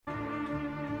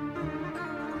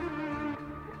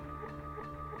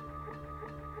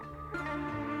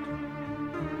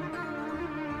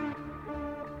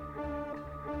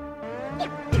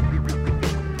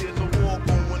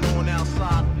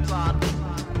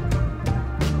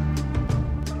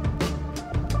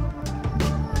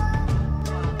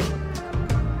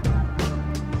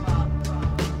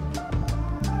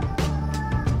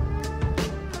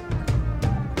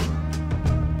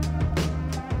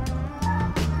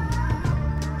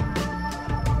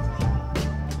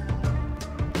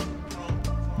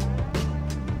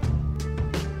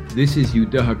This is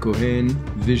Yehuda HaKohen,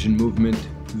 Vision Movement,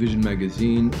 Vision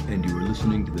Magazine, and you are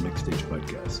listening to the Next Stage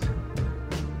podcast.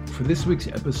 For this week's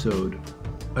episode,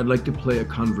 I'd like to play a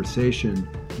conversation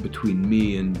between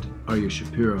me and Aryeh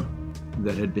Shapiro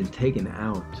that had been taken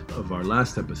out of our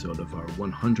last episode, of our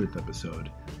 100th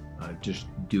episode, just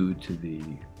due to the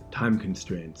time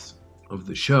constraints of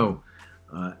the show.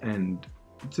 And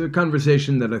it's a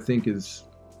conversation that I think is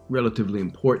relatively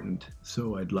important,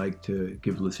 so I'd like to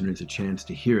give listeners a chance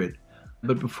to hear it.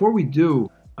 But before we do,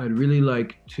 I'd really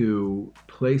like to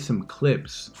play some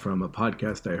clips from a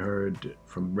podcast I heard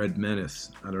from Red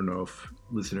Menace. I don't know if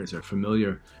listeners are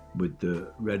familiar with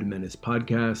the Red Menace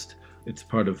podcast. It's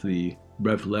part of the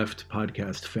Rev Left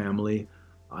podcast family.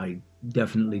 I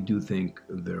definitely do think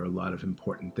there are a lot of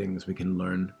important things we can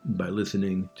learn by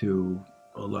listening to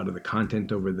a lot of the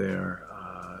content over there.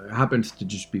 It happens to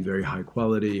just be very high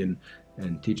quality and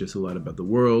teach us a lot about the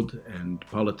world and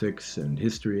politics and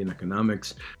history and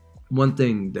economics. One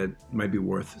thing that might be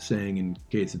worth saying, in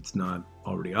case it's not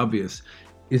already obvious,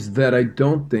 is that I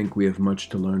don't think we have much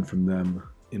to learn from them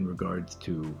in regards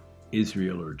to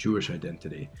Israel or Jewish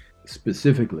identity.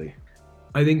 Specifically,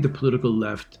 I think the political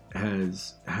left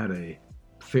has had a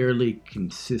fairly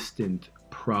consistent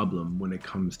problem when it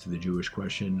comes to the Jewish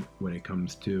question, when it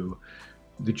comes to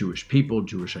the Jewish people,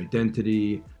 Jewish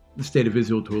identity, the state of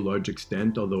Israel to a large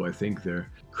extent, although I think their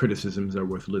criticisms are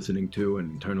worth listening to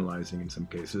and internalizing in some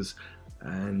cases.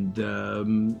 And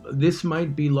this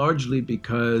might be largely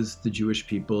because the Jewish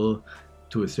people,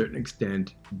 to a certain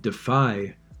extent,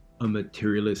 defy a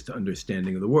materialist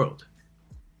understanding of the world.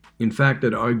 In fact,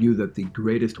 I'd argue that the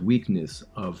greatest weakness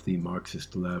of the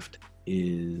Marxist left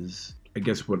is, I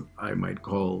guess, what I might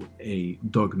call a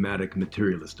dogmatic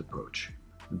materialist approach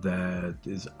that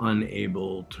is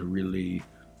unable to really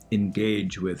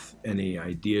engage with any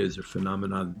ideas or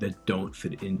phenomena that don't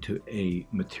fit into a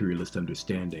materialist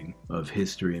understanding of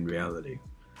history and reality.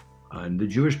 And the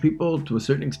Jewish people, to a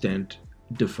certain extent,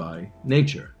 defy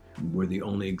nature. We're the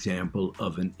only example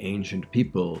of an ancient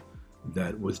people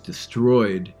that was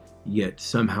destroyed, yet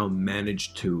somehow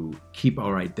managed to keep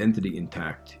our identity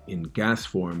intact in gas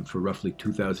form for roughly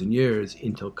 2,000 years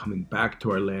until coming back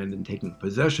to our land and taking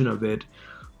possession of it,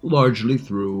 largely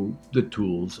through the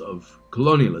tools of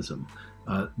colonialism.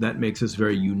 That makes us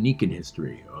very unique in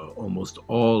history. Almost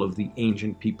all of the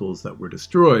ancient peoples that were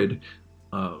destroyed,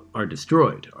 are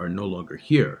no longer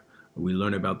here. We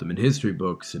learn about them in history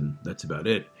books, and that's about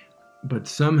it. But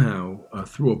somehow,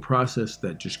 through a process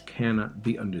that just cannot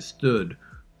be understood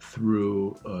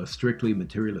through a strictly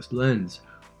materialist lens,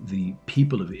 the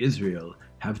people of Israel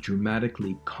have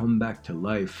dramatically come back to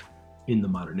life in the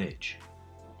modern age.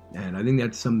 And I think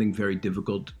that's something very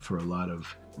difficult for a lot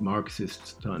of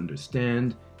Marxists to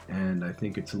understand, and I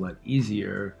think it's a lot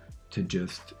easier to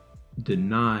just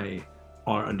deny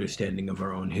our understanding of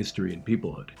our own history and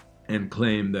peoplehood and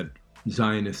claim that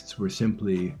Zionists were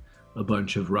simply a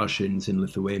bunch of Russians and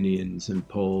Lithuanians and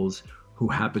Poles who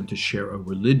happened to share a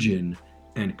religion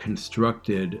and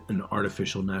constructed an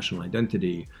artificial national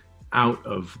identity out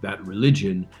of that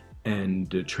religion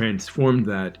and transformed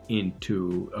that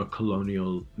into a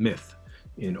colonial myth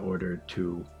in order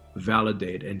to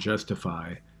validate and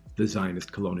justify the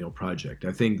Zionist colonial project.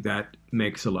 I think that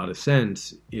makes a lot of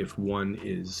sense if one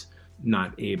is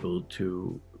not able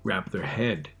to wrap their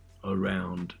head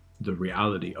around the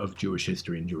reality of Jewish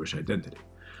history and Jewish identity.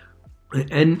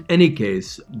 In any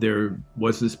case, there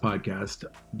was this podcast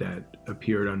that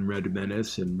appeared on Red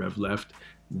Menace and Rev Left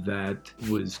that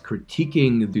was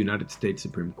critiquing the United States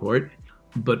Supreme Court,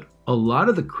 but a lot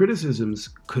of the criticisms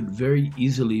could very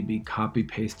easily be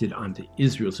copy-pasted onto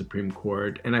Israel Supreme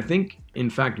Court, and I think, in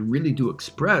fact, really do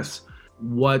express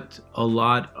what a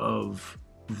lot of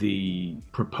the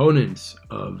proponents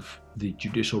of the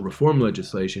judicial reform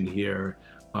legislation here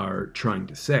are trying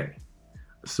to say.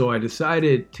 So I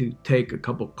decided to take a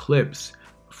couple clips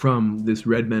from this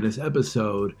Red Menace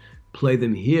episode, play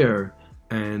them here,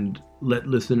 and let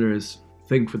listeners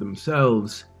think for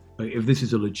themselves if this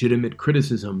is a legitimate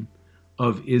criticism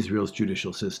of Israel's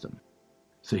judicial system.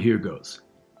 So here goes.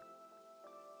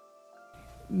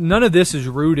 None of this is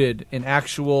rooted in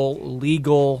actual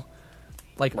legal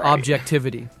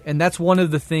objectivity. And that's one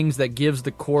of the things that gives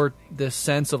the court this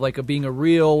sense of being a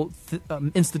real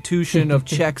institution of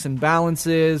checks and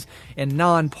balances and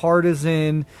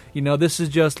nonpartisan. This is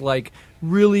just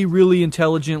really, really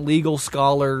intelligent legal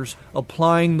scholars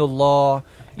applying the law,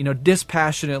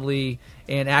 dispassionately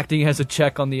and acting as a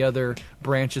check on the other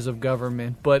branches of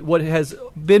government. But what has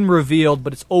been revealed,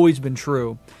 but it's always been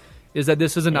true, is that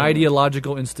this is an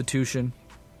ideological institution.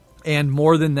 And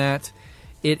more than that,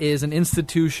 it is an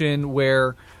institution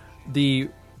where the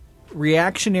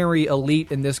reactionary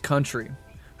elite in this country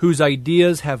whose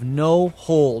ideas have no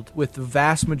hold with the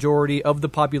vast majority of the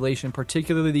population,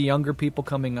 particularly the younger people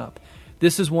coming up.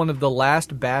 This is one of the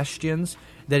last bastions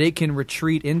that it can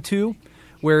retreat into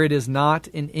where it is not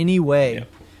in any way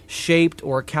shaped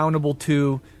or accountable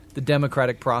to the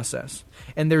democratic process.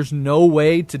 And there's no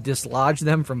way to dislodge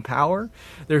them from power.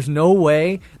 There's no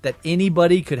way that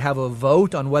anybody could have a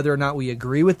vote on whether or not we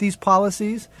agree with these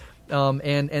policies.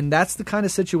 And that's the kind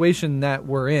of situation that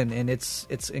we're in, and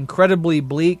it's incredibly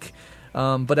bleak,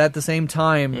 but at the same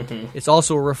time, it's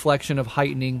also a reflection of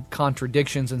heightening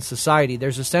contradictions in society.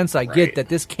 There's a sense I get that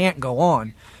this can't go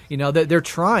on. You know, they're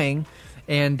trying,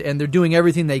 and they're doing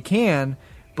everything they can,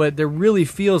 but there really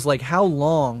feels like, how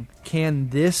long can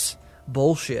this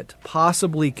bullshit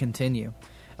possibly continue?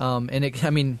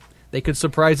 They could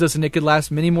surprise us, and it could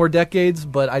last many more decades,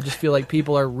 but I just feel like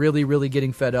people are really, really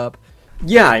getting fed up.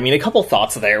 Yeah, I mean, a couple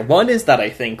thoughts there. One is that I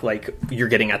think, like, you're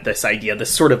getting at this idea,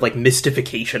 this sort of, like,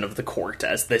 mystification of the court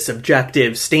as this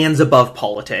objective stands above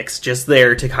politics, just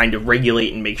there to kind of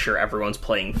regulate and make sure everyone's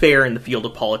playing fair in the field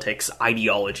of politics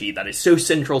ideology that is so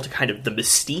central to kind of the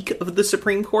mystique of the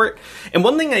Supreme Court. And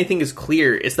one thing I think is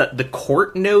clear is that the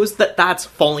court knows that that's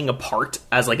falling apart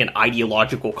as, like, an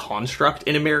ideological construct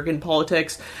in American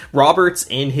politics. Roberts,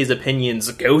 in his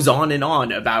opinions, goes on and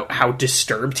on about how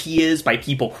disturbed he is by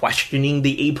people questioning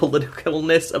the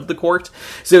apoliticalness of the court.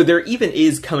 So there even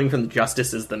is, coming from the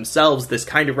justices themselves, this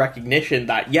kind of recognition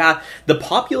that, yeah, the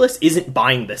populace isn't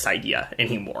buying this idea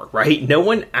anymore, right? No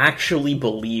one actually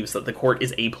believes that the court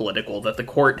is apolitical, that the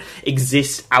court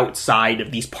exists outside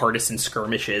of these partisan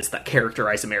skirmishes that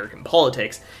characterize American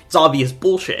politics. It's obvious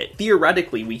bullshit.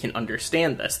 Theoretically, we can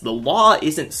understand this. The law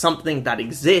isn't something that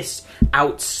exists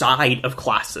outside of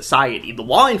class society. The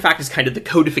law, in fact, is kind of the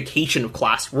codification of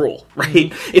class rule,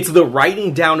 right? It's the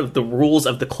writing down of the rules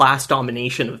of the class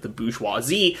domination of the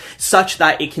bourgeoisie such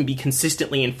that it can be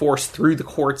consistently enforced through the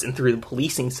courts and through the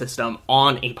policing system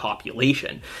on a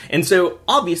population. And so,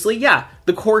 obviously, yeah,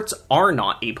 the courts are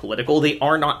not apolitical. They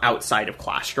are not outside of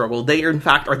class struggle. They, in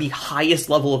fact, are the highest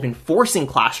level of enforcing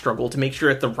class struggle to make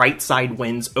sure that the right side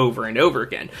wins over and over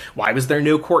again. Why was there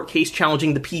no court case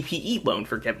challenging the PPE loan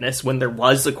forgiveness when there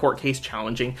was a court case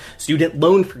challenging student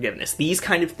loan forgiveness? These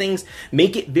kind of things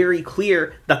make it very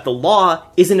clear that the law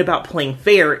isn't about playing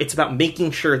fair. It's about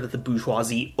making sure that the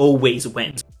bourgeoisie always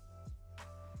wins.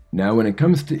 Now, when it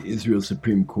comes to Israel's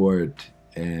Supreme Court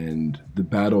and the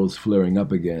battles flaring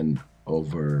up again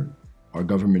over our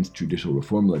government's judicial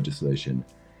reform legislation,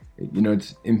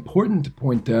 it's important to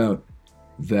point out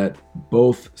that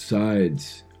both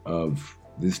sides of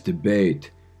this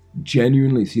debate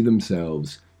genuinely see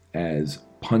themselves as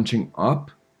punching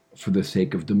up for the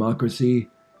sake of democracy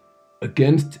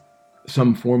against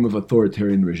some form of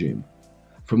authoritarian regime.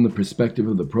 From the perspective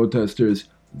of the protesters,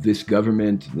 this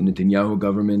government, the Netanyahu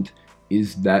government,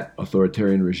 is that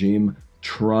authoritarian regime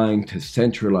trying to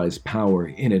centralize power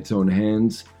in its own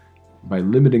hands by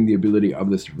limiting the ability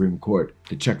of the Supreme Court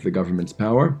to check the government's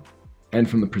power. And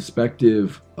from the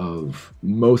perspective of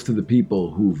most of the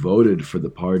people who voted for the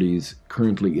parties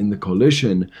currently in the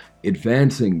coalition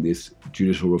advancing this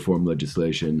judicial reform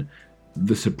legislation,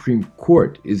 the Supreme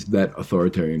Court is that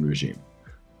authoritarian regime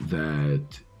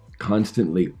that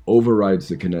constantly overrides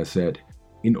the Knesset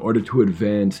in order to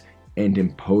advance and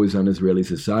impose on Israeli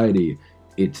society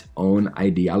its own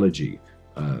ideology,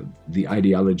 the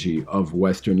ideology of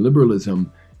Western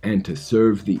liberalism, and to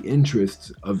serve the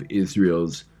interests of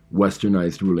Israel's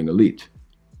westernized ruling elite.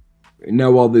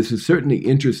 Now, while this is certainly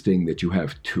interesting that you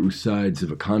have two sides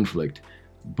of a conflict,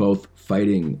 both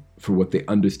fighting for what they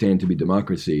understand to be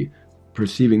democracy,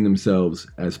 perceiving themselves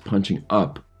as punching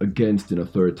up against an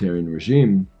authoritarian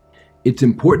regime, it's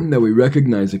important that we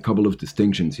recognize a couple of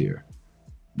distinctions here.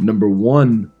 Number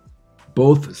one,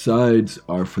 both sides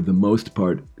are, for the most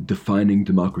part, defining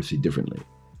democracy differently.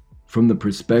 From the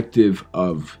perspective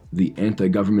of the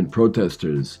anti-government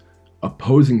protesters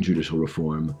opposing judicial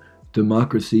reform,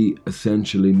 democracy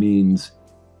essentially means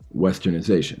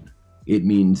westernization. It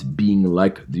means being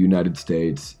like the United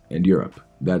States and Europe.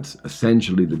 That's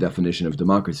essentially the definition of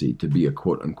democracy, to be a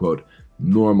quote-unquote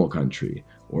normal country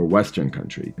or Western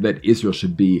country, that Israel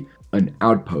should be an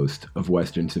outpost of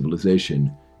Western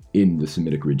civilization in the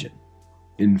Semitic region.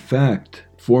 In fact,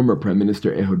 former Prime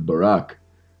Minister Ehud Barak,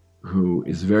 who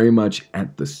is very much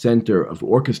at the center of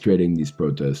orchestrating these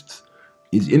protests,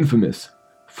 is infamous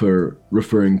for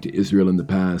referring to Israel in the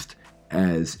past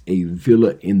as a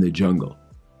villa in the jungle,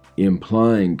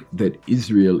 implying that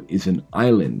Israel is an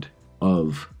island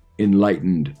of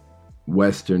enlightened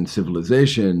Western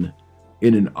civilization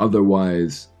in an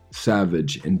otherwise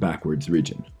savage and backwards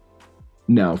region.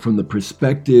 Now, from the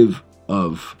perspective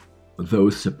of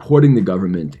those supporting the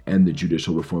government and the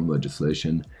judicial reform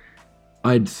legislation,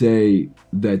 I'd say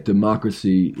that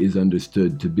democracy is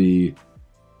understood to be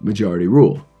majority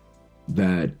rule,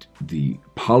 that the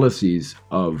policies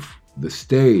of the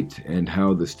state and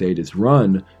how the state is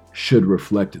run should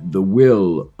reflect the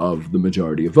will of the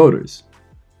majority of voters.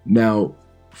 Now,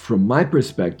 from my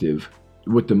perspective,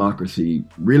 what democracy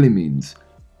really means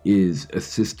is a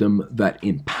system that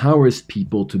empowers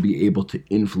people to be able to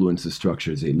influence the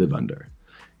structures they live under.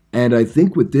 And I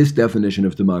think with this definition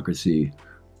of democracy,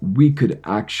 we could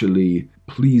actually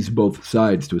please both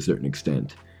sides to a certain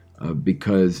extent,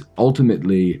 because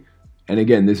ultimately, and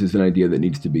again, this is an idea that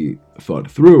needs to be thought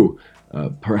through,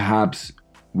 perhaps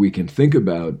we can think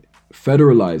about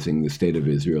federalizing the state of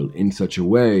Israel in such a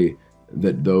way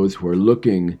that those who are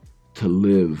looking to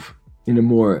live in a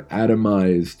more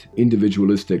atomized,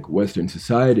 individualistic Western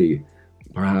society,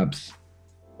 perhaps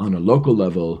on a local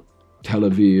level, Tel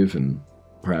Aviv and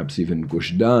perhaps even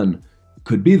Gush Dan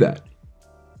could be that,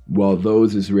 while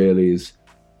those Israelis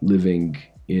living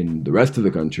in the rest of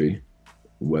the country,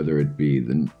 whether it be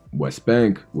the West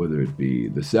Bank, whether it be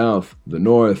the South, the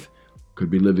North, could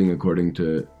be living according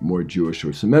to more Jewish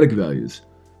or Semitic values.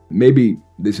 Maybe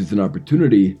this is an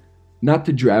opportunity not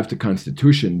to draft a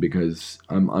constitution, because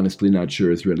I'm honestly not sure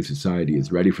Israeli society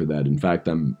is ready for that. In fact,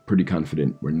 I'm pretty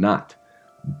confident we're not.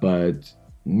 But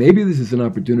maybe this is an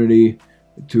opportunity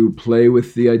to play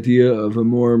with the idea of a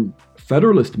more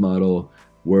federalist model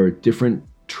where different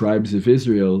tribes of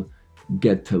Israel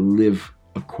get to live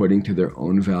according to their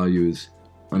own values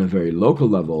on a very local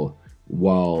level,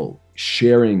 while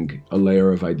sharing a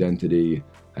layer of identity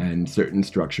and certain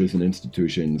structures and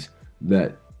institutions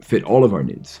that fit all of our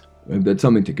needs. That's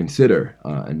something to consider,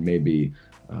 and maybe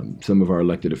some of our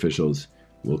elected officials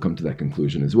will come to that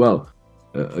conclusion as well.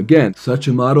 Again, such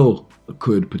a model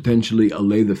could potentially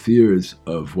allay the fears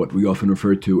of what we often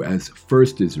refer to as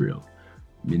First Israel,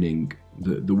 meaning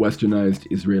the westernized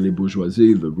Israeli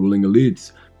bourgeoisie, the ruling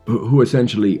elites, who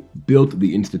essentially built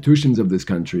the institutions of this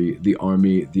country, the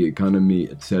army, the economy,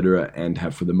 etc., and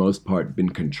have for the most part been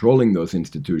controlling those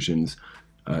institutions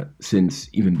since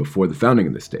even before the founding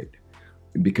of the state.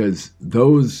 Because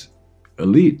those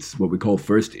elites, what we call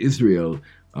First Israel,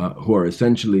 who are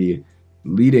essentially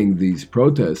leading these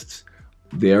protests,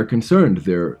 they are concerned,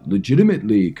 they're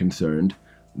legitimately concerned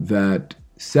that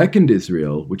Second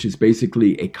Israel, which is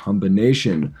basically a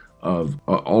combination of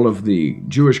all of the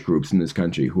Jewish groups in this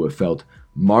country who have felt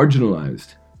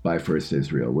marginalized by First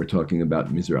Israel. We're talking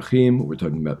about Mizrahim, we're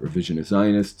talking about revisionist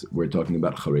Zionists, we're talking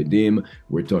about Haredim,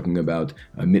 we're talking about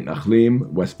Mitnachlim,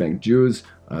 West Bank Jews,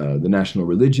 the National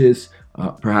Religious,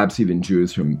 perhaps even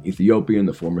Jews from Ethiopia and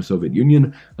the former Soviet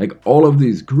Union. Like all of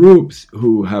these groups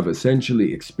who have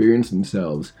essentially experienced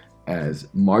themselves as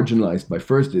marginalized by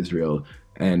First Israel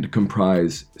and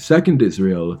comprise Second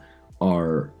Israel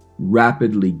are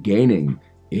rapidly gaining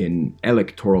in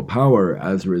electoral power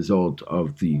as a result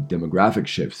of the demographic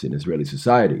shifts in Israeli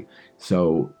society.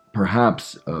 So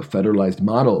perhaps a federalized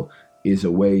model is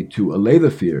a way to allay the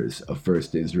fears of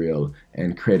First Israel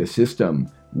and create a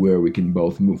system where we can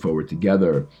both move forward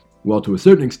together, while to a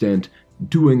certain extent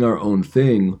doing our own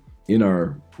thing in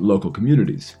our local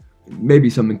communities. Maybe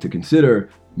something to consider,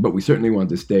 but we certainly want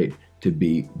the state to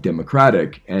be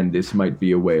democratic, and this might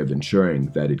be a way of ensuring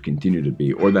that it continue to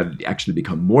be, or that it actually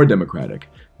become more democratic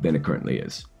than it currently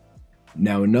is.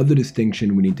 Now, another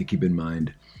distinction we need to keep in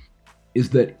mind is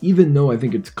that even though I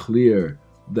think it's clear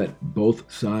that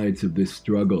both sides of this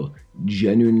struggle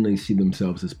genuinely see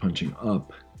themselves as punching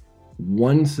up,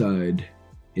 one side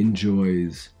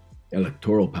enjoys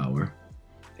electoral power,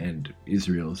 and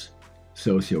Israel's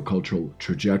socio-cultural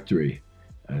trajectory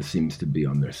seems to be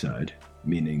on their side,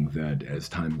 meaning that as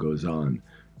time goes on,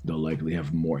 they'll likely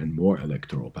have more and more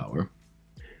electoral power,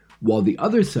 while the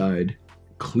other side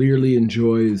clearly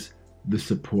enjoys the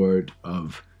support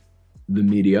of the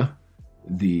media,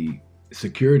 the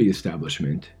security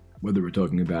establishment, whether we're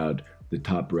talking about the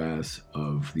top brass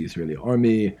of the Israeli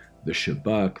army, the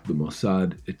Shabak, the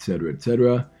Mossad, etc.,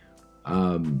 etc.,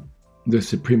 the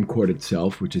Supreme Court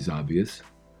itself, which is obvious,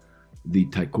 the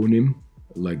tycoonim,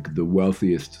 like the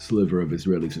wealthiest sliver of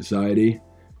Israeli society,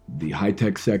 the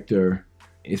high-tech sector,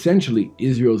 essentially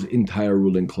Israel's entire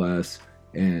ruling class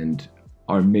and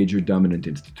our major dominant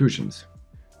institutions.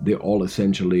 They all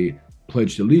essentially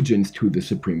pledged allegiance to the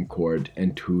Supreme Court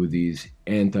and to these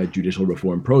anti-judicial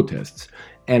reform protests.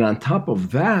 And on top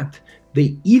of that,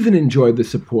 they even enjoyed the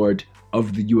support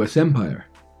of the US empire.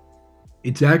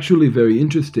 It's actually very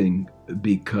interesting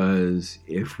because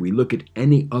if we look at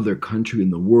any other country in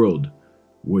the world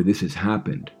where this has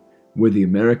happened, where the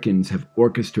Americans have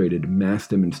orchestrated mass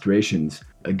demonstrations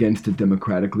against a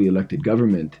democratically elected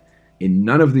government, in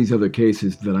none of these other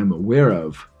cases that I'm aware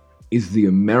of is the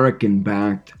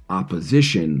American-backed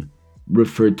opposition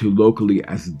referred to locally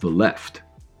as the left.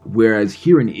 Whereas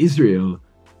here in Israel,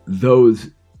 those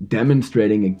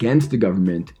demonstrating against the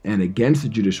government and against the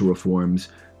judicial reforms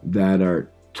that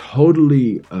are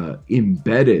totally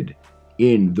embedded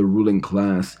in the ruling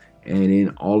class and in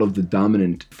all of the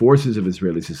dominant forces of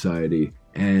Israeli society,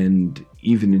 and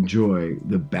even enjoy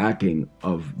the backing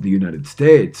of the United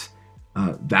States,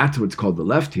 that's what's called the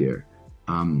left here.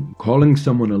 Calling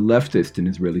someone a leftist in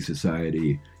Israeli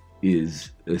society is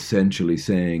essentially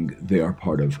saying they are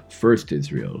part of First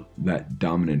Israel, that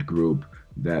dominant group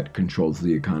that controls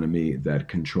the economy, that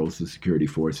controls the security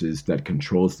forces, that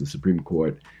controls the Supreme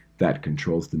Court, that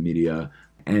controls the media,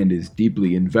 and is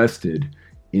deeply invested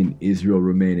in Israel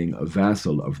remaining a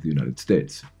vassal of the United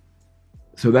States.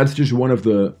 So that's just one of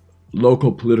the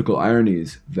local political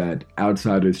ironies that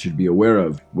outsiders should be aware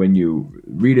of when you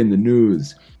read in the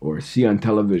news or see on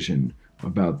television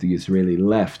about the Israeli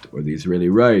left or the Israeli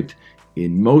right.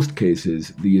 In most cases,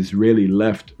 the Israeli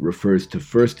left refers to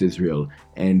First Israel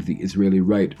and the Israeli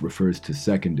right refers to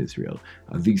Second Israel.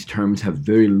 These terms have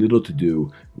very little to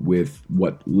do with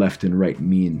what left and right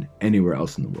mean anywhere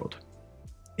else in the world.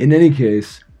 In any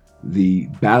case, the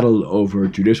battle over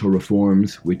judicial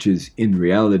reforms, which is in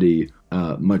reality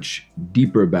a much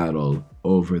deeper battle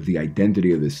over the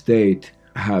identity of the state,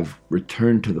 have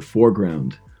returned to the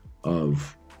foreground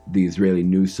of the Israeli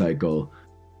news cycle.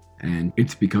 And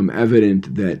it's become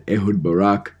evident that Ehud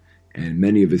Barak and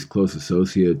many of his close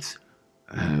associates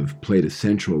have played a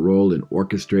central role in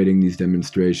orchestrating these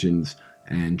demonstrations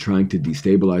and trying to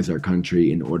destabilize our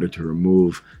country in order to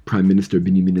remove Prime Minister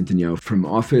Benjamin Netanyahu from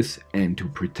office and to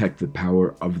protect the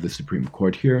power of the Supreme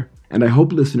Court here. And I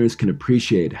hope listeners can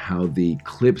appreciate how the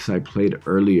clips I played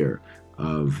earlier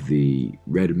of the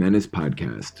Red Menace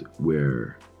podcast,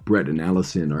 where Brett and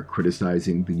Allison are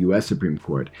criticizing the U.S. Supreme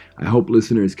Court, I hope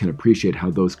listeners can appreciate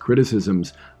how those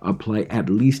criticisms apply at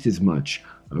least as much,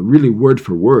 really word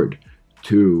for word,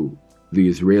 to the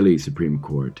Israeli Supreme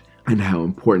Court, and how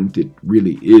important it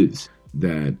really is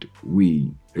that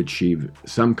we achieve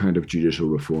some kind of judicial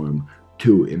reform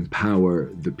to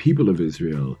empower the people of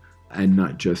Israel and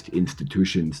not just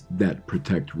institutions that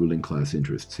protect ruling class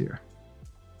interests here.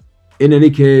 In any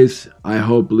case, I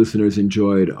hope listeners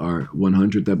enjoyed our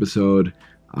 100th episode.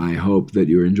 I hope that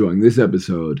you're enjoying this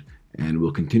episode and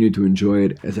will continue to enjoy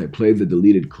it as I play the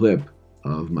deleted clip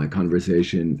of my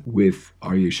conversation with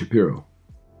Aryeh Shapiro.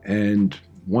 And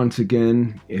once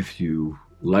again, if you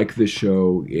like this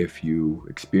show, if you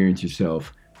experience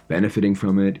yourself benefiting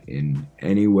from it in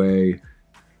any way,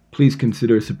 please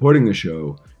consider supporting the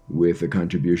show with a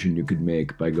contribution you could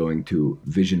make by going to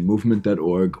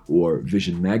visionmovement.org or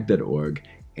visionmag.org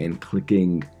and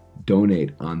clicking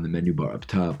donate on the menu bar up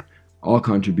top. All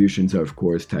contributions are, of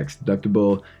course, tax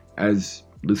deductible. As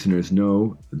listeners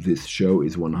know, this show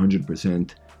is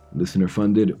 100% listener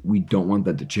funded. We don't want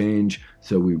that to change,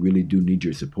 so we really do need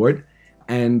your support.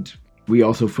 And we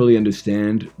also fully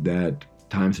understand that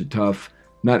times are tough.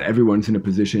 Not everyone's in a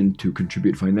position to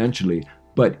contribute financially,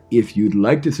 but if you'd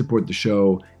like to support the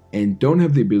show and don't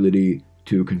have the ability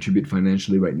to contribute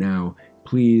financially right now,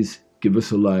 please give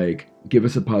us a like, give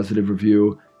us a positive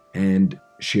review, and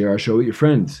share our show with your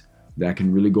friends. That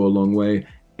can really go a long way.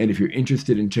 And if you're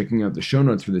interested in checking out the show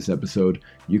notes for this episode,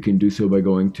 you can do so by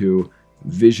going to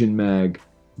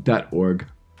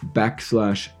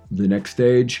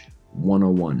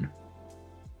visionmag.org/thenextstage101.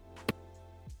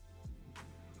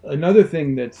 Another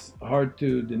thing that's hard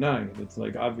to deny, that's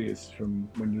like obvious from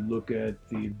when you look at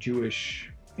the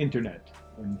Jewish internet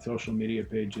and social media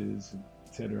pages,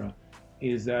 etc.,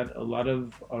 is that a lot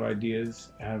of our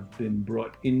ideas have been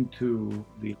brought into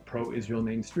the pro-Israel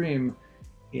mainstream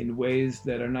in ways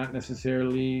that are not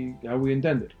necessarily how we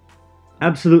intended.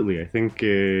 Absolutely. I think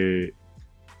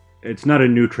it's not a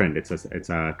new trend. It's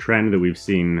a trend that we've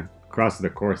seen across the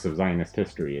course of Zionist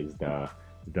history. Is the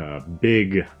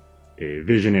big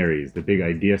visionaries, the big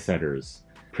idea setters,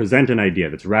 present an idea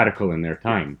that's radical in their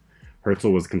time.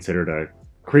 Herzl was considered a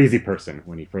crazy person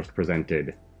when he first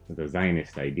presented the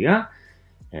Zionist idea,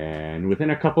 and within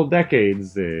a couple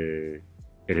decades, it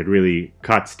had really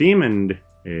caught steam, and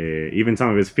even some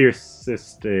of his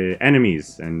fiercest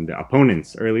enemies and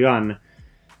opponents early on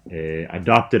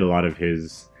adopted a lot of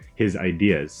his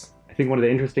ideas. I think one of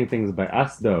the interesting things about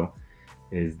us, though,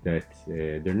 is that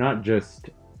they're not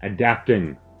just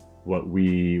adapting what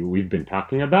we've been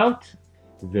talking about.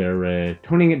 They're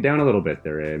toning it down a little bit.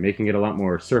 They're making it a lot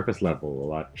more surface level, a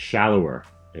lot shallower.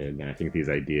 And I think these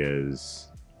ideas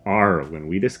are when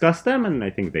we discuss them, and I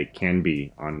think they can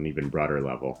be on an even broader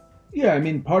level. Yeah, I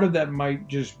mean, part of that might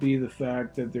just be the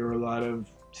fact that there are a lot of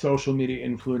social media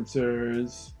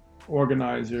influencers,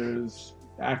 organizers,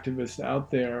 activists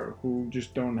out there who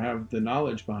just don't have the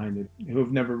knowledge behind it, who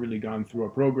have never really gone through our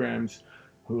programs,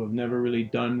 who have never really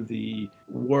done the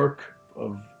work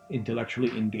of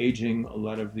intellectually engaging a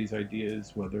lot of these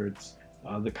ideas, whether it's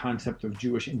the concept of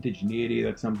Jewish indigeneity.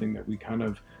 That's something that we kind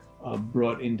of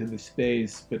brought into the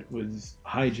space, but was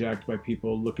hijacked by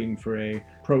people looking for a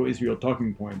pro-Israel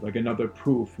talking point, like another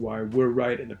proof why we're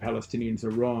right and the Palestinians are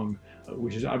wrong,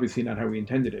 which is obviously not how we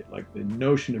intended it. Like, the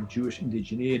notion of Jewish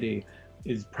indigeneity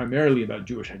is primarily about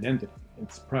Jewish identity.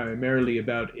 It's primarily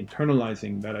about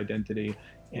internalizing that identity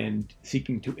and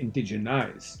seeking to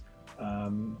indigenize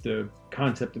the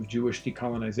concept of Jewish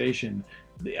decolonization.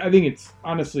 I think it's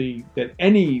honestly that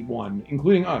anyone,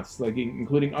 including us, like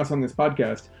including us on this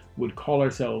podcast, would call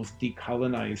ourselves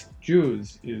decolonized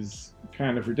Jews is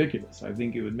kind of ridiculous. I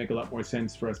think it would make a lot more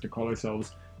sense for us to call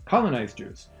ourselves colonized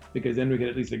Jews, because then we could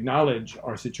at least acknowledge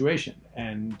our situation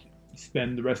and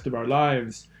spend the rest of our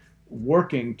lives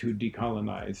working to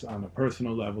decolonize on a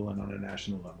personal level and on a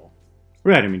national level.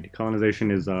 Right, I mean,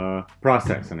 decolonization is a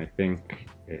process, and I think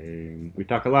we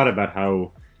talk a lot about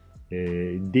how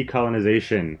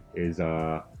decolonization is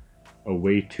a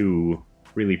way to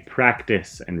really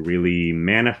practice and really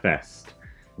manifest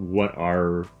what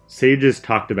our sages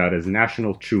talked about as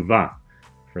national tshuva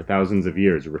for thousands of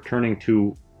years, returning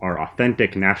to our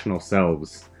authentic national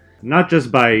selves, not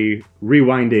just by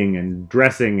rewinding and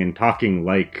dressing and talking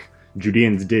like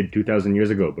Judeans did 2,000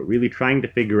 years ago, but really trying to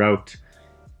figure out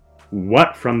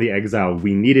what from the exile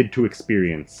we needed to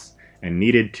experience and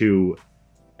needed to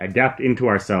adapt into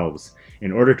ourselves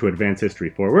in order to advance history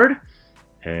forward.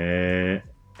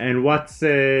 And what's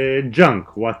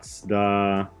junk? What's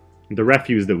the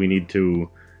refuse that we need to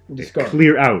discard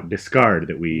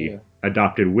that we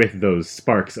adopted with those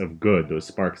sparks of good, those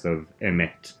sparks of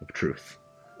emet, of truth.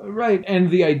 Right, and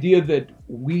the idea that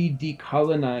we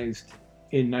decolonized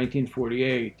in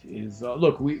 1948 is,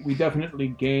 look, we definitely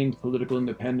gained political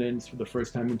independence for the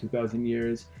first time in 2,000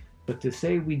 years, but to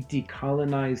say we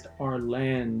decolonized our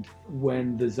land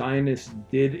when the Zionists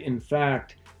did, in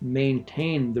fact,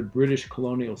 maintain the British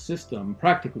colonial system,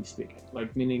 practically speaking,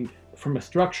 like meaning from a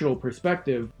structural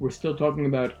perspective, we're still talking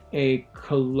about a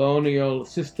colonial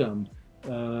system,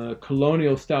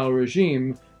 colonial style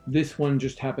regime. This one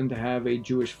just happened to have a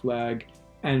Jewish flag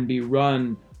and be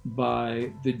run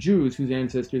by the Jews whose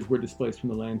ancestors were displaced from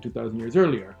the land 2,000 years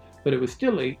earlier. But it was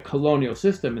still a colonial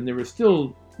system, and there were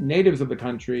still natives of the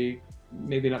country,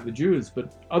 maybe not the Jews,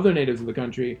 but other natives of the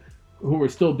country who were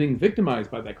still being victimized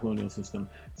by that colonial system.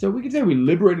 So we could say we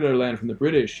liberated our land from the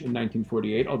British in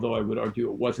 1948, although I would argue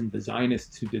it wasn't the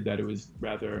Zionists who did that, it was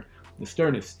rather the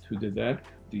Sternists who did that,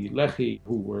 the Lehi,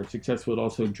 who were successful at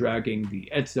also dragging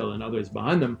the Etzel and others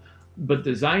behind them. But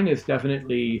the Zionists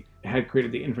definitely had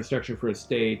created the infrastructure for a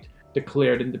state,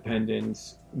 declared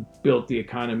independence, built the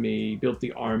economy, built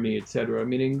the army, etc.,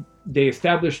 meaning they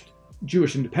established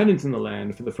Jewish independence in the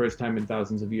land for the first time in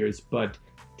thousands of years. But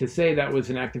to say that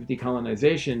was an act of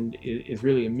decolonization is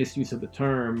really a misuse of the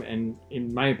term, and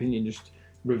in my opinion just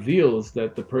reveals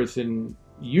that the person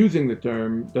using the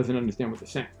term doesn't understand what they're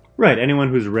saying. Right, anyone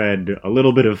who's read a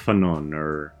little bit of Fanon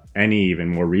or any even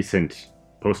more recent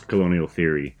post-colonial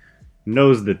theory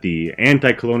knows that the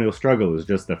anti-colonial struggle is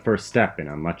just the first step in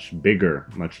a much bigger,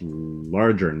 much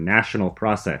larger national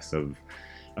process of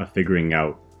figuring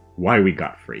out why we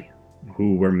got free,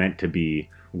 who we're meant to be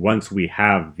once we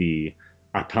have the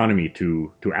autonomy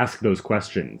to ask those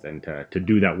questions and to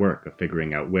do that work of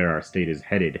figuring out where our state is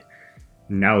headed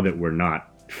now that we're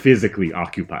not physically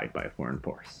occupied by a foreign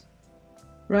force.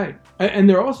 Right. And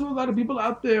there are also a lot of people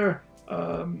out there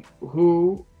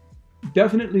who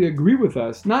definitely agree with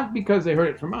us, not because they heard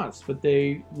it from us, but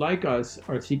they, like us,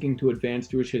 are seeking to advance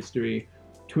Jewish history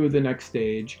to the next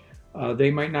stage.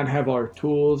 They might not have our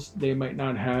tools, they might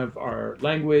not have our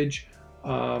language,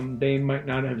 they might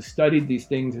not have studied these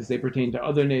things as they pertain to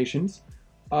other nations,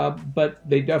 but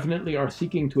they definitely are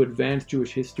seeking to advance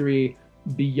Jewish history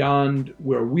beyond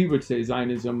where we would say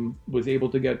Zionism was able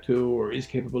to get to or is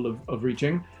capable of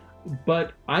reaching.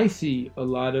 But I see a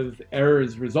lot of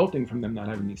errors resulting from them not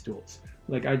having these tools.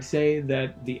 Like, I'd say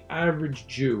that the average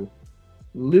Jew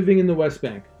living in the West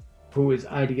Bank who is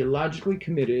ideologically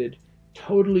committed,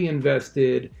 totally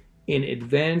invested in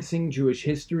advancing Jewish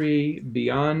history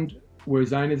beyond where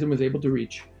Zionism was able to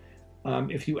reach,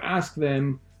 if you ask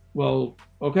them, well,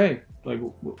 okay, like,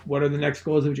 what are the next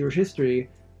goals of Jewish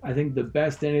history? I think the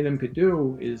best any of them could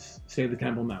do is say the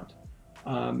Temple Mount.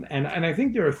 And I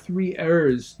think there are three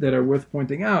errors that are worth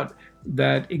pointing out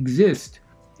that exist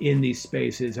in these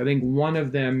spaces. I think one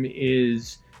of them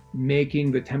is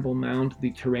making the Temple Mount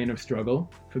the terrain of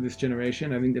struggle for this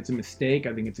generation. I think that's a mistake.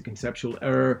 I think it's a conceptual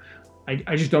error.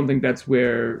 I just don't think that's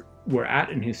where we're at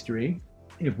in history.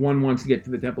 If one wants to get to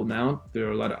the Temple Mount, there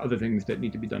are a lot of other things that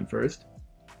need to be done first.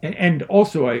 And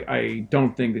also, I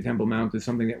don't think the Temple Mount is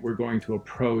something that we're going to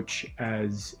approach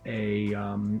as a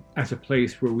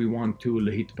place where we want to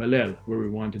lehitpalel, where we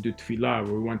want to do tefillah,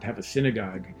 where we want to have a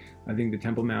synagogue. I think the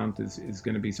Temple Mount is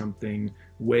going to be something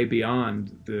way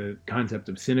beyond the concept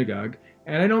of synagogue.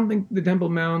 And I don't think the Temple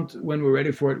Mount, when we're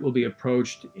ready for it, will be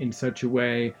approached in such a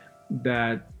way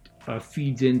that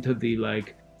feeds into the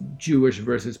Jewish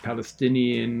versus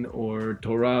Palestinian or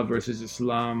Torah versus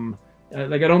Islam.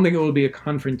 I don't think it will be a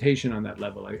confrontation on that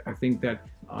level. I think that,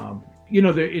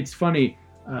 it's funny.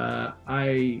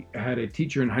 I had a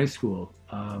teacher in high school,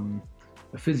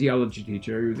 a physiology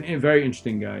teacher. He was a very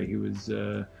interesting guy. He was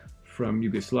from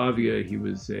Yugoslavia. He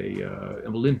was an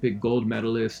Olympic gold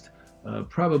medalist,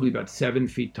 probably about 7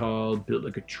 feet tall, built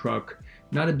like a truck.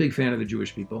 Not a big fan of the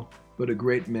Jewish people. But a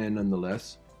great man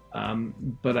nonetheless.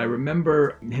 But I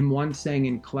remember him once saying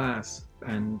in class,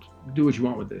 and do what you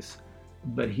want with this,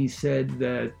 but he said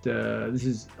that, this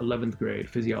is 11th grade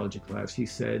physiology class, he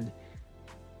said,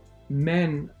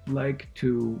 men like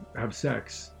to have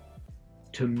sex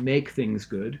to make things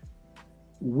good.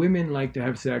 Women like to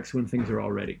have sex when things are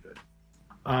already good.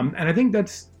 And I think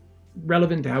that's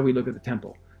relevant to how we look at the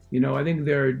temple. I think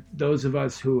there are those of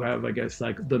us who have,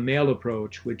 the male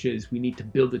approach, which is we need to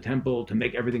build the temple to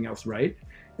make everything else right.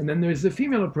 And then there's the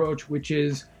female approach, which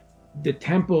is the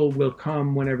temple will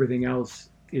come when everything else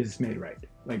is made right.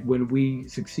 Like when we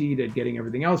succeed at getting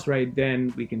everything else right,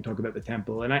 then we can talk about the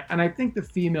temple. And I think the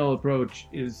female approach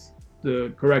is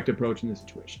the correct approach in this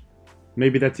situation.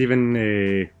 Maybe that's even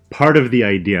a part of the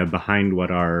idea behind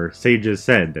what our sages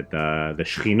said, that the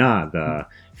Shekhinah, the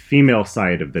female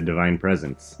side of the divine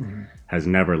presence, has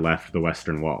never left the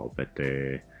Western Wall. But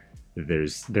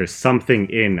there's something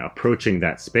in approaching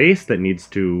that space that needs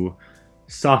to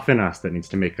soften us, that needs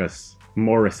to make us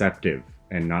more receptive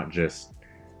and not just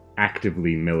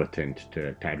actively militant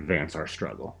to advance our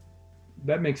struggle.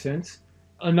 That makes sense.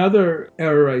 Another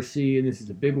error I see, and this is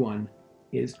a big one,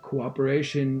 is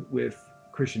cooperation with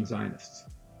Christian Zionists.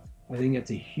 I think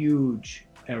that's a huge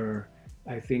error.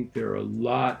 I think there are a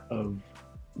lot of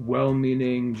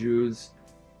well-meaning Jews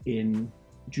in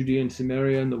Judea and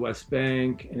Samaria and the West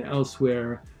Bank and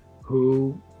elsewhere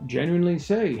who genuinely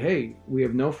say, hey, we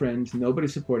have no friends,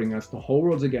 nobody's supporting us, the whole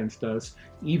world's against us.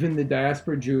 Even the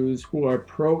diaspora Jews who are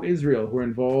pro-Israel, who are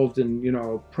involved in,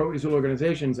 pro-Israel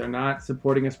organizations, are not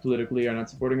supporting us politically, are not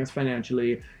supporting us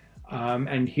financially.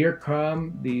 And here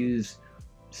come these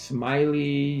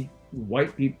smiley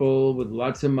white people with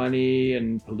lots of money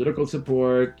and political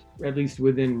support, at least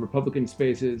within Republican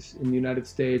spaces in the United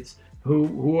States,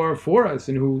 who are for us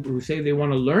and who say they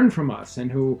want to learn from us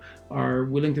and who are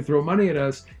willing to throw money at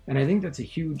us. And I think that's a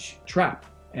huge trap.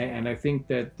 And I think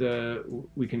that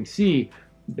we can see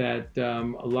that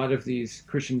a lot of these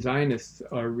Christian Zionists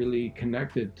are really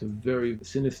connected to very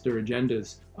sinister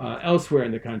agendas elsewhere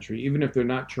in the country, even if they're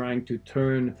not trying to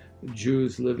turn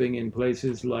Jews living in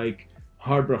places like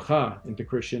Har Bracha into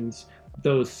Christians.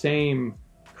 Those same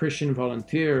Christian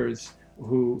volunteers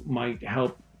who might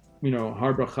help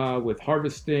Har Bracha with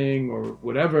harvesting or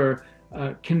whatever,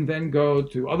 can then go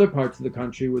to other parts of the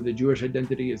country where the Jewish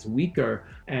identity is weaker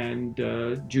and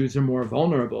Jews are more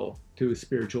vulnerable to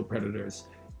spiritual predators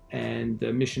and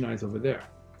missionize over there.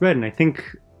 Right, and I think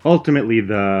ultimately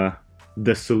the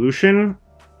solution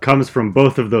comes from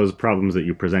both of those problems that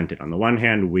you presented. On the one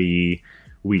hand, we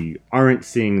aren't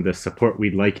seeing the support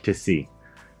we'd like to see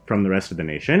from the rest of the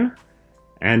nation.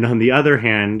 And on the other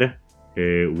hand,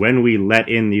 when we let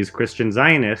in these Christian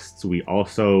Zionists, we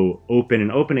also open an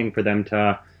opening for them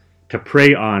to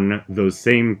prey on those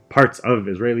same parts of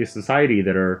Israeli society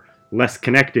that are less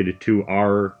connected to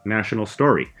our national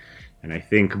story. And I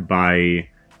think by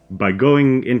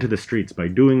going into the streets, by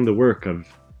doing the work of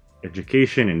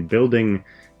education and building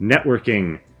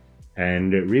networking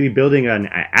and really building an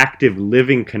active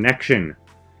living connection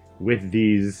with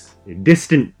these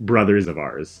distant brothers of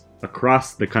ours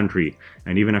across the country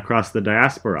and even across the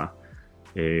diaspora,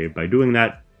 by doing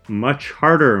that much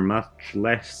harder, much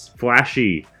less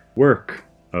flashy work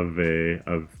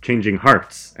of changing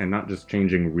hearts and not just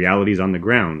changing realities on the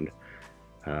ground,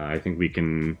 I think we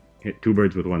can hit two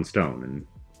birds with one stone and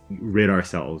rid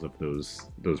ourselves of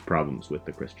those problems with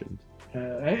the Christians.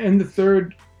 And the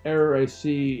third error I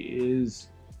see is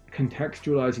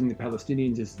contextualizing the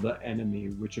Palestinians as the enemy,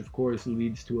 which of course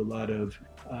leads to a lot of,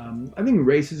 I think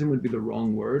racism would be the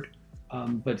wrong word,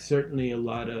 but certainly a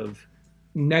lot of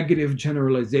negative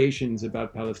generalizations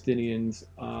about Palestinians,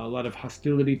 a lot of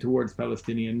hostility towards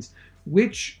Palestinians,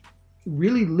 which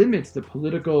really limits the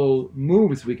political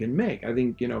moves we can make. I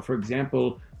think, for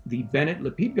example, the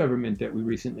Bennett-Lapid government that we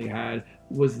recently had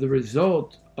was the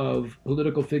result of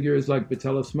political figures like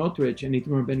Bezalel Smotrich and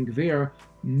Itamar Ben-Gvir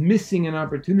missing an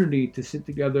opportunity to sit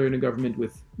together in a government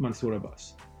with Mansour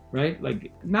Abbas, right?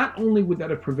 Like, not only would that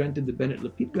have prevented the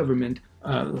Bennett-Lapid government,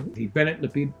 the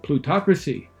Bennett-Lapid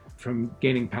plutocracy from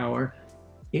gaining power,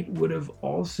 it would have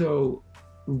also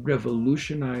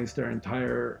revolutionized our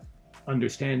entire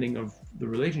understanding of the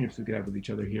relationships we could have with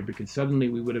each other here, because suddenly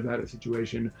we would have had a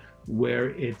situation where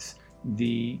it's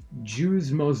the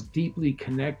Jews most deeply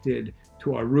connected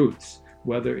to our roots,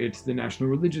 whether it's the national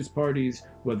religious parties,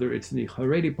 whether it's the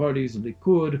Haredi parties,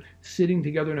 Likud, sitting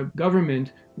together in a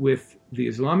government with the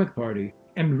Islamic Party,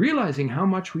 and realizing how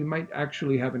much we might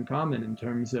actually have in common in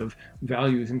terms of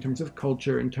values, in terms of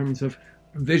culture, in terms of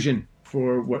vision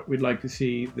for what we'd like to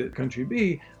see the country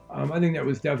be. I think that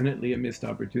was definitely a missed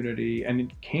opportunity, and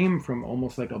it came from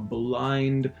almost like a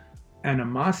blind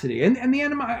animosity. And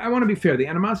I want to be fair, the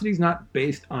animosity is not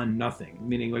based on nothing,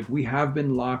 meaning like we have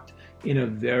been locked in a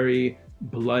very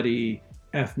bloody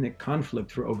ethnic conflict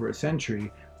for over a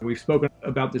century. We've spoken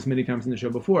about this many times in the show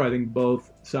before. I think both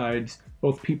sides,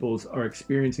 both peoples are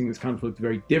experiencing this conflict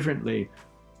very differently,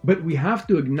 but we have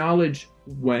to acknowledge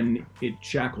when it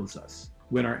shackles us,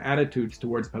 when our attitudes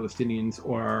towards Palestinians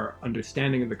or our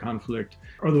understanding of the conflict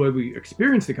or the way we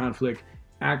experience the conflict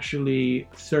actually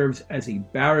serves as a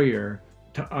barrier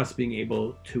to us being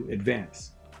able to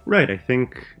advance. Right. I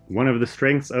think one of the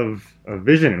strengths of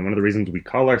vision, and one of the reasons we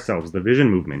call ourselves the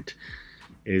Vision Movement,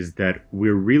 is that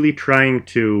we're really trying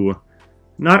to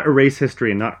not erase history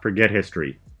and not forget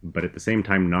history, but at the same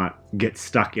time not get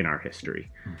stuck in our history,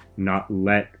 not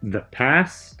let the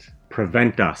past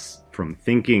prevent us from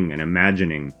thinking and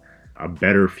imagining a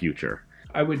better future.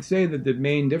 I would say that the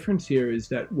main difference here is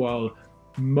that while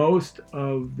most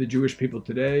of the Jewish people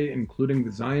today, including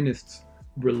the Zionists,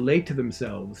 relate to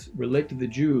themselves, relate to the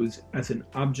Jews as an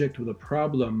object with a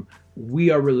problem, we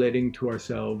are relating to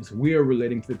ourselves, we are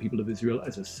relating to the people of Israel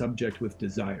as a subject with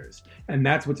desires. And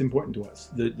that's what's important to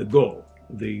us, the goal,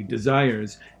 the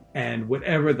desires, and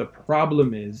whatever the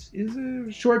problem is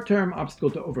a short-term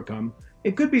obstacle to overcome.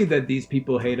 It could be that these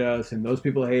people hate us, and those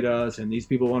people hate us, and these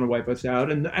people want to wipe us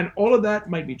out, and all of that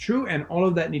might be true, and all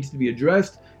of that needs to be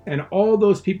addressed, and all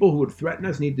those people who would threaten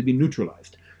us need to be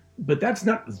neutralized. But that's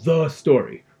not the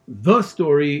story. The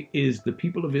story is the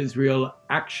people of Israel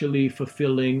actually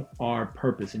fulfilling our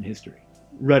purpose in history.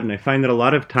 Right, and I find that a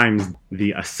lot of times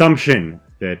the assumption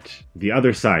that the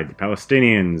other side, the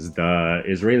Palestinians, the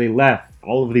Israeli left,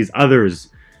 all of these others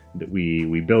that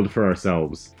we build for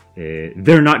ourselves,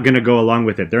 they're not going to go along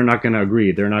with it. They're not going to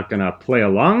agree. They're not going to play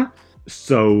along.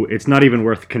 So it's not even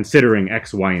worth considering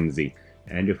X, Y, and Z.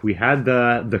 And if we had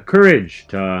the courage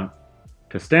to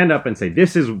stand up and say,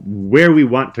 this is where we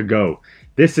want to go,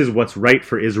 this is what's right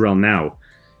for Israel now,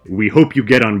 we hope you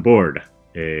get on board.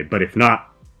 But if not,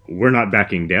 we're not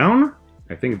backing down.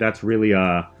 I think that's really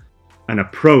an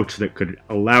approach that could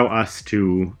allow us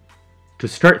to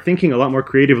start thinking a lot more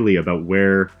creatively about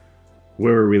where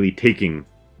we're really taking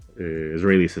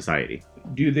Israeli society.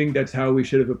 Do you think that's how we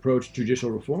should have approached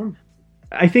judicial reform?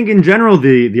 I think in general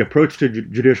the approach to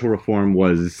judicial reform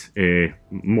was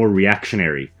more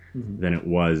reactionary than it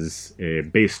was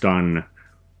based on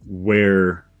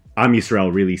where Am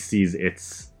Yisrael really sees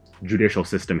its judicial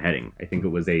system heading. I think it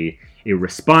was a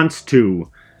response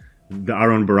to the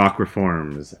Aaron Barak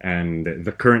reforms and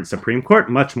the current Supreme Court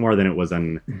much more than it was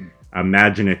an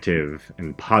imaginative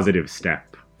and positive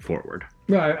step forward.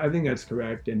 No, I think that's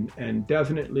correct. And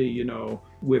definitely,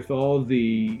 with all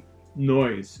the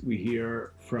noise we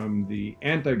hear from the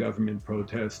anti-government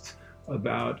protests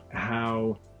about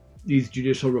how these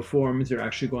judicial reforms are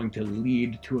actually going to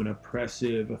lead to an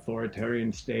oppressive,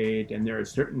 authoritarian state, and there are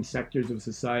certain sectors of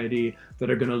society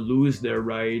that are going to lose their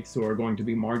rights or are going to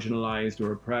be marginalized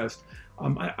or oppressed.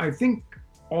 I think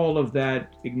all of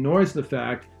that ignores the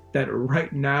fact that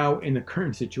right now, in the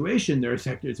current situation, there are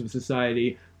sectors of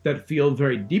society that feel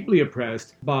very deeply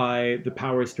oppressed by the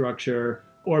power structure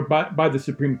or by the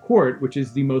Supreme Court, which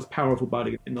is the most powerful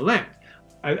body in the land.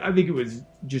 I think it was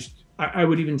just, I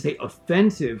would even say,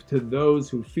 offensive to those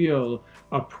who feel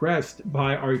oppressed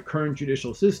by our current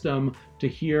judicial system to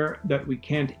hear that we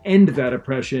can't end that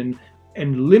oppression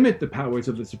and limit the powers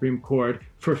of the Supreme Court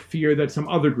for fear that some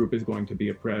other group is going to be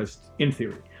oppressed, in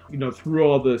theory. through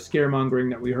all the scaremongering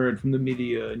that we heard from the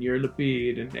media and Yair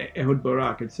Lapid and Ehud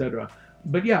Barak, etc.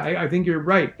 But yeah, I think you're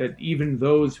right that even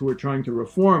those who were trying to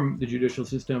reform the judicial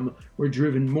system were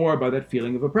driven more by that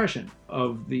feeling of oppression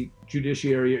of the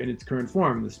judiciary in its current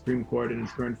form, the Supreme Court in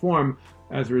its current form,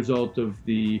 as a result of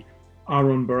the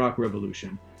Aaron Barak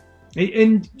revolution.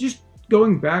 And just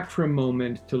going back for a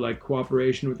moment to like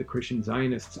cooperation with the Christian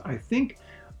Zionists, I think,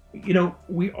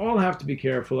 we all have to be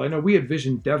careful. I know we at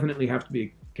Vision definitely have to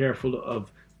be careful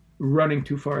of running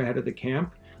too far ahead of the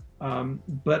camp.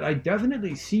 But I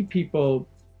definitely see people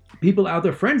out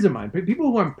there, friends of mine,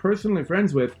 people who I'm personally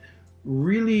friends with,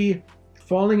 really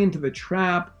falling into the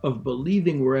trap of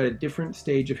believing we're at a different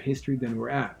stage of history than we're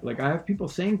at. Like I have people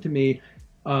saying to me,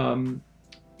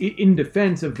 in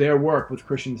defense of their work with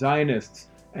Christian Zionists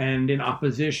and in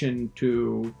opposition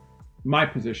to my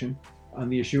position on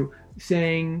the issue,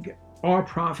 saying our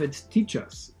prophets teach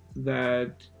us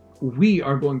that we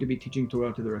are going to be teaching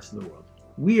Torah to the rest of the world.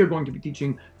 We are going to be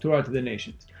teaching Torah to the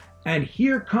nations. And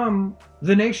here come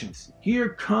the nations. Here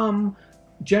come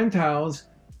Gentiles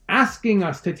asking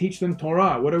us to teach them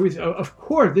Torah. What are we? Of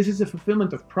course, this is a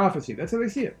fulfillment of prophecy. That's how they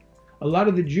see it. A lot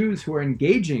of the Jews who are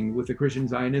engaging with the Christian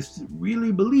Zionists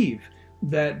really believe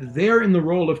that they're in the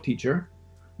role of teacher,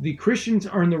 the Christians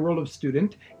are in the role of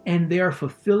student, and they are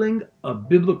fulfilling a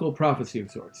biblical prophecy of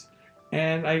sorts.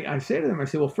 And I say to them, I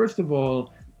say, well, first of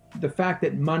all, the fact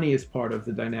that money is part of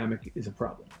the dynamic is a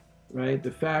problem, right?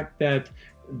 The fact that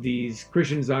these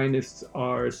Christian Zionists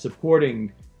are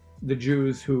supporting the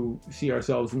Jews who see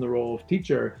ourselves in the role of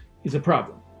teacher is a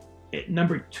problem.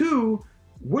 Number two,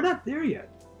 we're not there yet.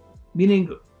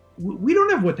 Meaning, we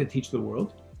don't have what to teach the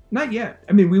world. Not yet.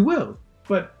 I mean, we will.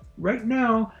 But right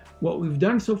now, what we've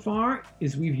done so far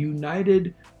is we've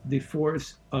united the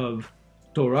force of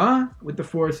Torah with the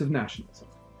force of nationalism.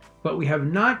 But we have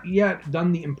not yet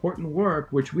done the important work,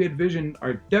 which we at Vision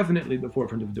are definitely at the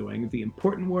forefront of doing, the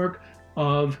important work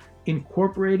of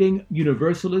incorporating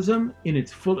universalism in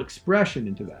its full expression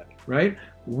into that, right?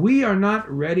 We are not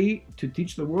ready to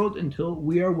teach the world until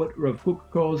we are what Rav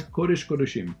Kook calls Kodesh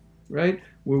Kodeshim, right?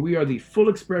 Where we are the full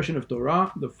expression of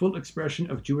Torah, the full expression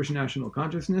of Jewish national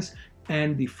consciousness,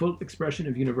 and the full expression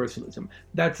of universalism.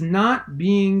 That's not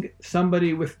being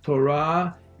somebody with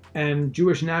Torah and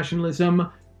Jewish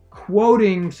nationalism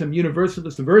quoting some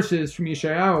universalist verses from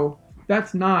Yeshayahu.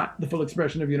 That's not the full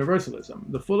expression of universalism.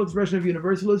 The full expression of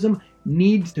universalism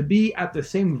needs to be at the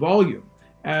same volume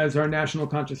as our national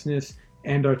consciousness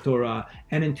and our Torah.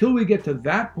 And until we get to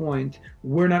that point,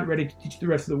 we're not ready to teach the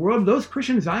rest of the world. Those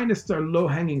Christian Zionists are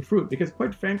low-hanging fruit because,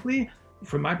 quite frankly,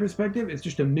 from my perspective, it's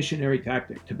just a missionary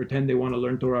tactic to pretend they want to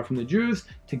learn Torah from the Jews,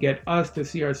 to get us to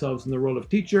see ourselves in the role of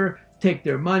teacher, take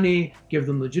their money, give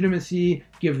them legitimacy,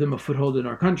 give them a foothold in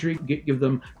our country, give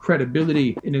them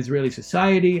credibility in Israeli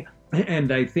society.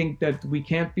 And I think that we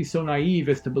can't be so naive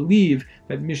as to believe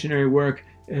that missionary work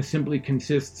simply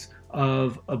consists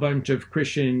of a bunch of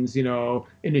Christians,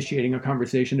 initiating a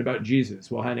conversation about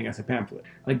Jesus while handing us a pamphlet.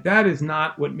 Like, that is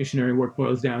not what missionary work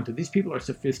boils down to. These people are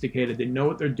sophisticated. They know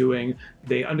what they're doing.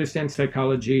 They understand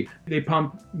psychology. They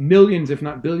pump millions, if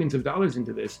not billions of dollars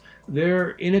into this.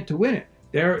 They're in it to win it.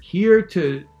 They're here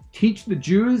to teach the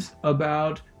Jews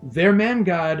about their man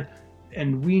God,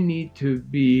 and we need to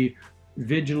be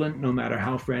vigilant no matter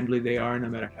how friendly they are, no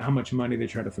matter how much money they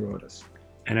try to throw at us.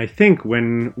 And I think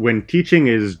when teaching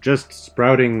is just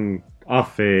sprouting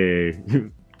off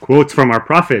quotes from our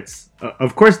prophets,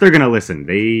 of course they're going to listen.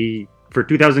 They, for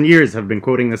 2,000 years, have been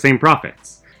quoting the same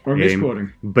prophets. Or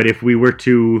misquoting. But if we were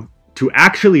to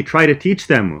actually try to teach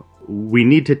them, we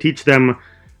need to teach them,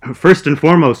 first and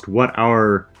foremost, what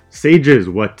our sages,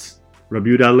 what Rabbi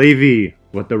Yehuda Levi,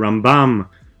 what the Rambam,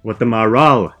 what the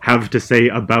Maharal have to say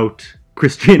about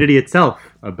Christianity itself,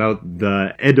 about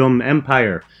the Edom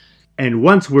Empire. And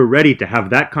once we're ready to have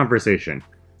that conversation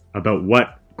about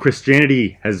what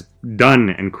Christianity has done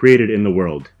and created in the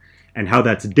world, and how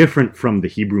that's different from the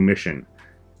Hebrew mission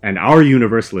and our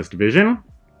universalist vision,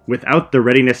 without the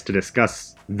readiness to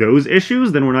discuss those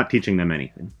issues, then we're not teaching them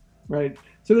anything. Right.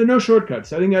 So there are no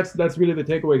shortcuts. I think that's really the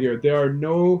takeaway here. There are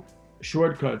no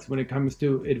shortcuts when it comes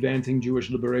to advancing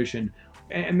Jewish liberation.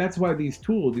 And that's why these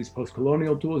tools, these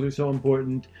post-colonial tools, are so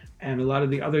important. And a lot of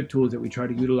the other tools that we try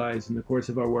to utilize in the course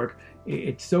of our work,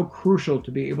 it's so crucial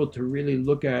to be able to really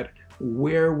look at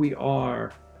where we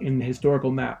are in the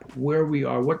historical map, where we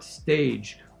are, what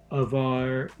stage of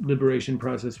our liberation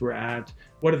process we're at,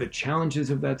 what are the challenges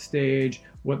of that stage,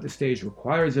 what the stage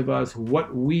requires of us,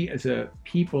 what we as a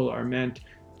people are meant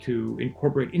to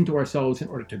incorporate into ourselves in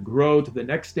order to grow to the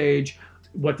next stage.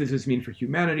 What does this mean for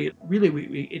humanity?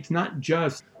 Really, it's not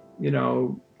just,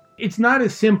 it's not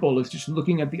as simple as just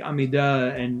looking at the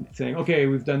Amidah and saying, okay,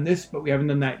 we've done this, but we haven't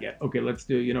done that yet. Okay, let's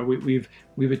do,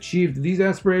 we've achieved these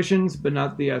aspirations, but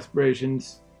not the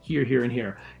aspirations here, here, and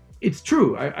here. It's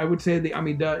true. I would say the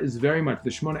Amidah is very much, the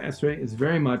Shemona Esrei is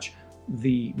very much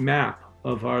the map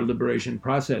of our liberation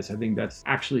process. I think that's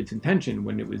actually its intention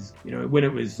when it was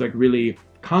like really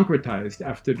concretized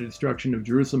after the destruction of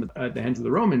Jerusalem at the hands of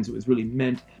the Romans. It was really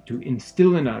meant to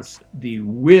instill in us the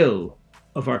will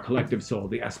of our collective soul,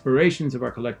 the aspirations of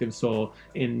our collective soul,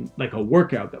 in like a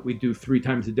workout that we do 3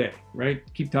 times a day, right?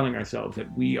 Keep telling ourselves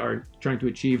that we are trying to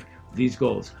achieve these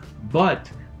goals.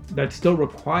 But that still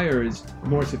requires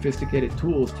more sophisticated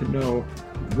tools to know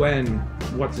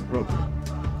what's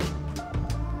appropriate.